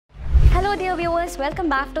Hello dear viewers, welcome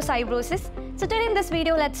back to Cybrosys. So today in this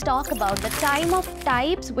video, let's talk about the time of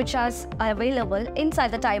types which are available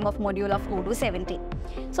inside the time of module of Odoo 17.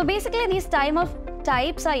 So basically these time of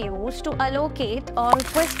types are used to allocate or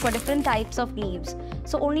request for different types of leaves.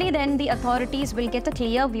 So only then the authorities will get a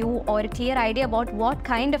clear view or a clear idea about what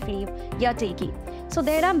kind of leave you're taking. So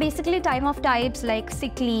there are basically time of types like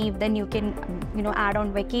sick leave, then you can add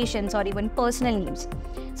on vacations or even personal leaves.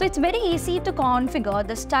 So it's very easy to configure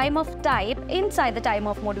this time of type inside the time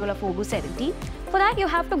of module of Odoo 17. For that you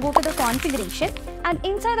have to go to the configuration, and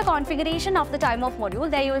inside the configuration of the time of module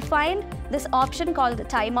there you will find this option called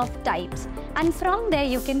time of types, and from there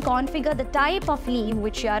you can configure the type of leave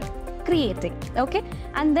which you are creating, okay,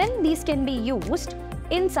 and then these can be used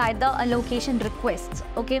inside the allocation requests.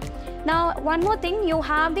 Okay, now one more thing, you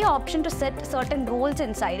have the option to set certain roles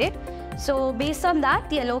inside it. So based on that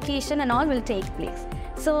the allocation and all will take place.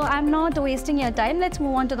 So I'm not wasting your time. Let's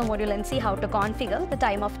move on to the module and see how to configure the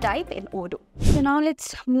time of type in Odoo. So now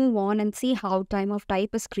let's move on and see how time of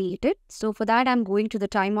type is created. So for that I'm going to the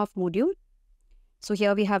time of module. So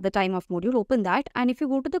here we have the time of module, open that, and if you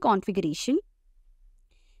go to the configuration,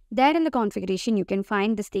 there in the configuration you can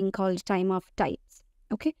find this thing called time of types.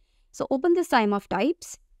 Okay, so open this time of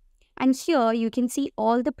types, and here you can see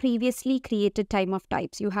all the previously created time of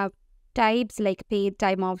types. You have types like paid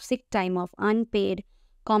time off, sick time off, unpaid,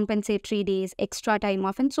 compensatory days, extra time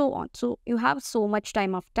off, and so on. So you have so much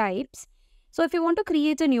time of types. So if you want to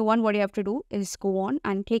create a new one, what you have to do is go on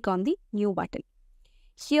and click on the new button.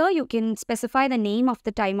 Here you can specify the name of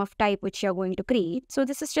the time of type which you're going to create. So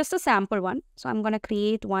this is just a sample one. So I'm going to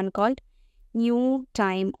create one called new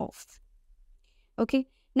time off. Okay,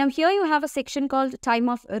 now here you have a section called time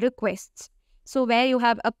of requests. So where you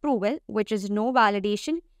have approval, which is no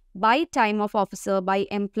validation, by time of officer, by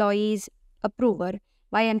employees approver,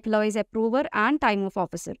 by employees approver, and time of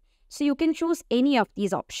officer. So you can choose any of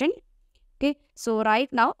these options. Okay, so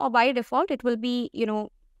right now or by default it will be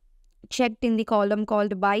checked in the column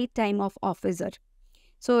called by time of officer.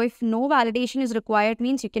 So if no validation is required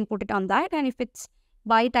means you can put it on that, and if it's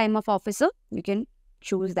by time of officer you can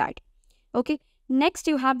choose that. Okay, next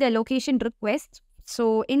you have the allocation request.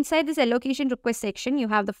 So inside this allocation request section you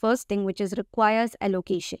have the first thing which is requires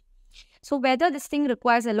allocation. So whether this thing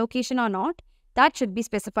requires allocation or not, that should be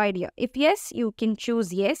specified here. If yes, you can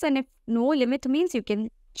choose yes, and if no limit means you can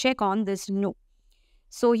check on this no.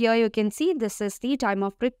 So here you can see this is the time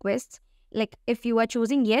of requests. Like if you are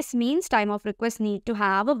choosing yes means time of request need to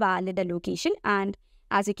have a valid allocation, and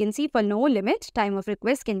as you can see for no limit, time of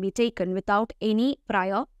request can be taken without any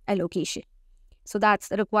prior allocation. So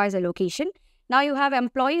that's requires allocation. Now you have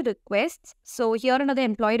employee requests. So here under the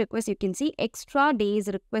employee request you can see extra days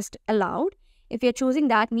request allowed. If you're choosing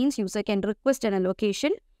that means user can request an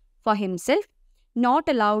allocation for himself. Not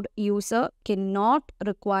allowed, user cannot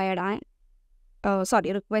require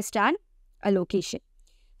request an allocation.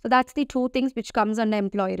 So that's the two things which comes under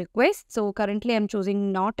employee request. So currently I'm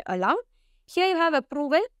choosing not allowed. Here you have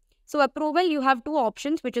approval. So approval you have two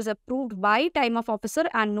options, which is approved by time of officer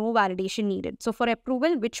and no validation needed. So for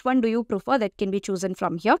approval, which one do you prefer? That can be chosen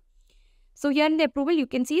from here. So here in the approval you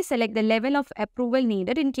can see select the level of approval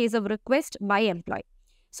needed in case of request by employee.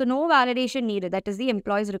 So no validation needed, that is the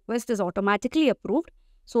employee's request is automatically approved.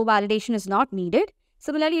 So validation is not needed.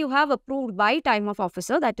 Similarly, you have approved by time of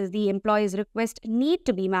officer, that is the employee's request need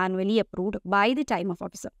to be manually approved by the time of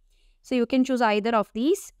officer. So you can choose either of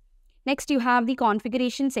these. Next, you have the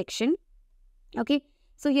configuration section. Okay,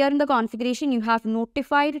 so here in the configuration, you have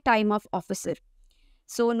notified time of officer.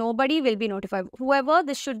 So nobody will be notified. Whoever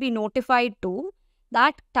this should be notified to,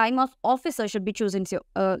 that time of officer should be chosen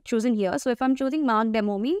here. So if I'm choosing mark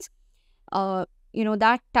demo means,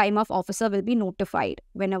 that time of officer will be notified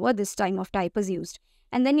whenever this time of type is used.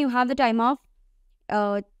 And then you have the time of,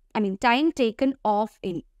 time taken off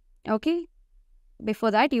in. Okay,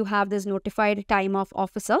 before that you have this notified time of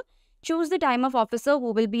officer. Choose the time of officer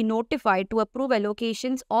who will be notified to approve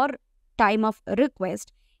allocations or time of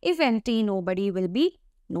request. If empty, nobody will be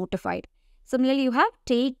notified. Similarly, you have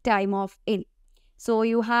take time off in. So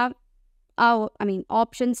you have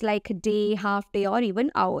options like day, half day, or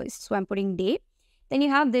even hours. So I'm putting day. Then you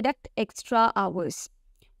have deduct extra hours,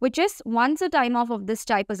 which is once a time off of this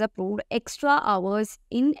type is approved, extra hours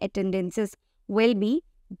in attendances will be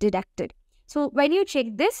deducted. So when you check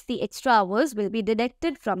this, the extra hours will be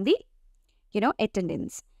deducted from the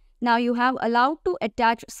attendance. Now you have allowed to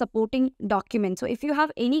attach supporting documents. So if you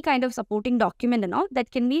have any kind of supporting document and all,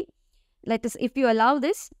 that can be, if you allow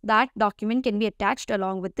this, that document can be attached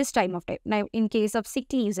along with this time of type. Now in case of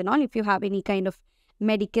sick leaves and all, if you have any kind of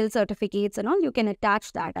medical certificates and all, you can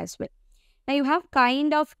attach that as well. Now you have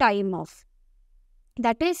kind of time of.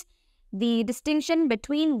 That is, the distinction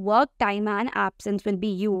between work time and absence will be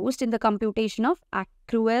used in the computation of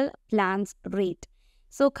accrual plans rate.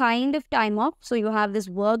 So kind of time off. So you have this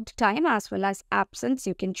worked time as well as absence.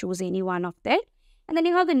 You can choose any one of that. And then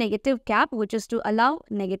you have the negative cap, which is to allow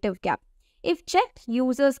negative cap. If checked,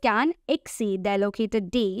 users can exceed the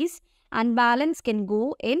allocated days and balance can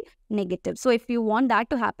go in negative. So if you want that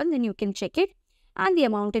to happen, then you can check it and the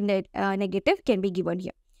amount in negative can be given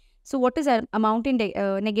here. So what is an amount in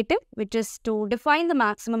negative? Which is to define the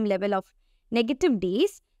maximum level of negative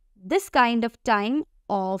days this kind of time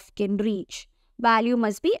off can reach. Value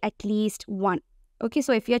must be at least 1. Okay,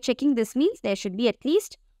 so if you're checking, this means there should be at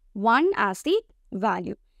least 1 as the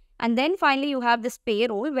value. And then finally you have this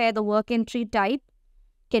payroll where the work entry type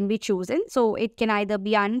can be chosen. So it can either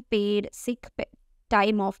be unpaid, sick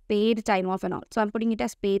time off, paid time off and all. So I'm putting it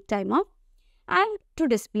as paid time off. And to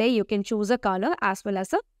display, you can choose a color as well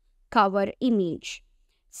as a cover image.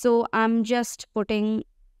 So I'm just putting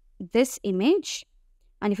this image.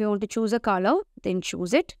 And if you want to choose a color, then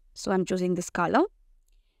choose it. So I'm choosing this color.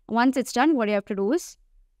 Once it's done, what you have to do is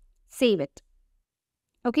save it.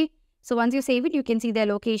 Okay. So once you save it, you can see the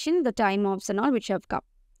allocation, the time offs and all which have come.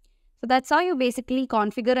 So that's how you basically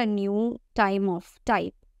configure a new time off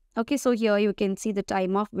type. Okay. So here you can see the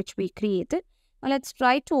time off which we created. Now let's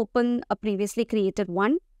try to open a previously created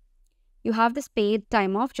one. You have this paid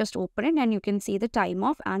time off, just open it and you can see the time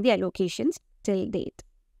off and the allocations till date.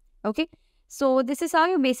 Okay. So this is how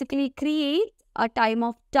you basically create a time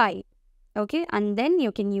off type. Okay. And then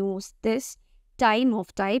you can use this time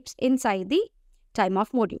off types inside the time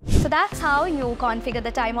off module. So that's how you configure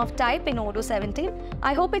the time off type in Odoo 17.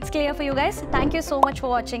 I hope it's clear for you guys. Thank you so much for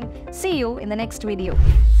watching. See you in the next video.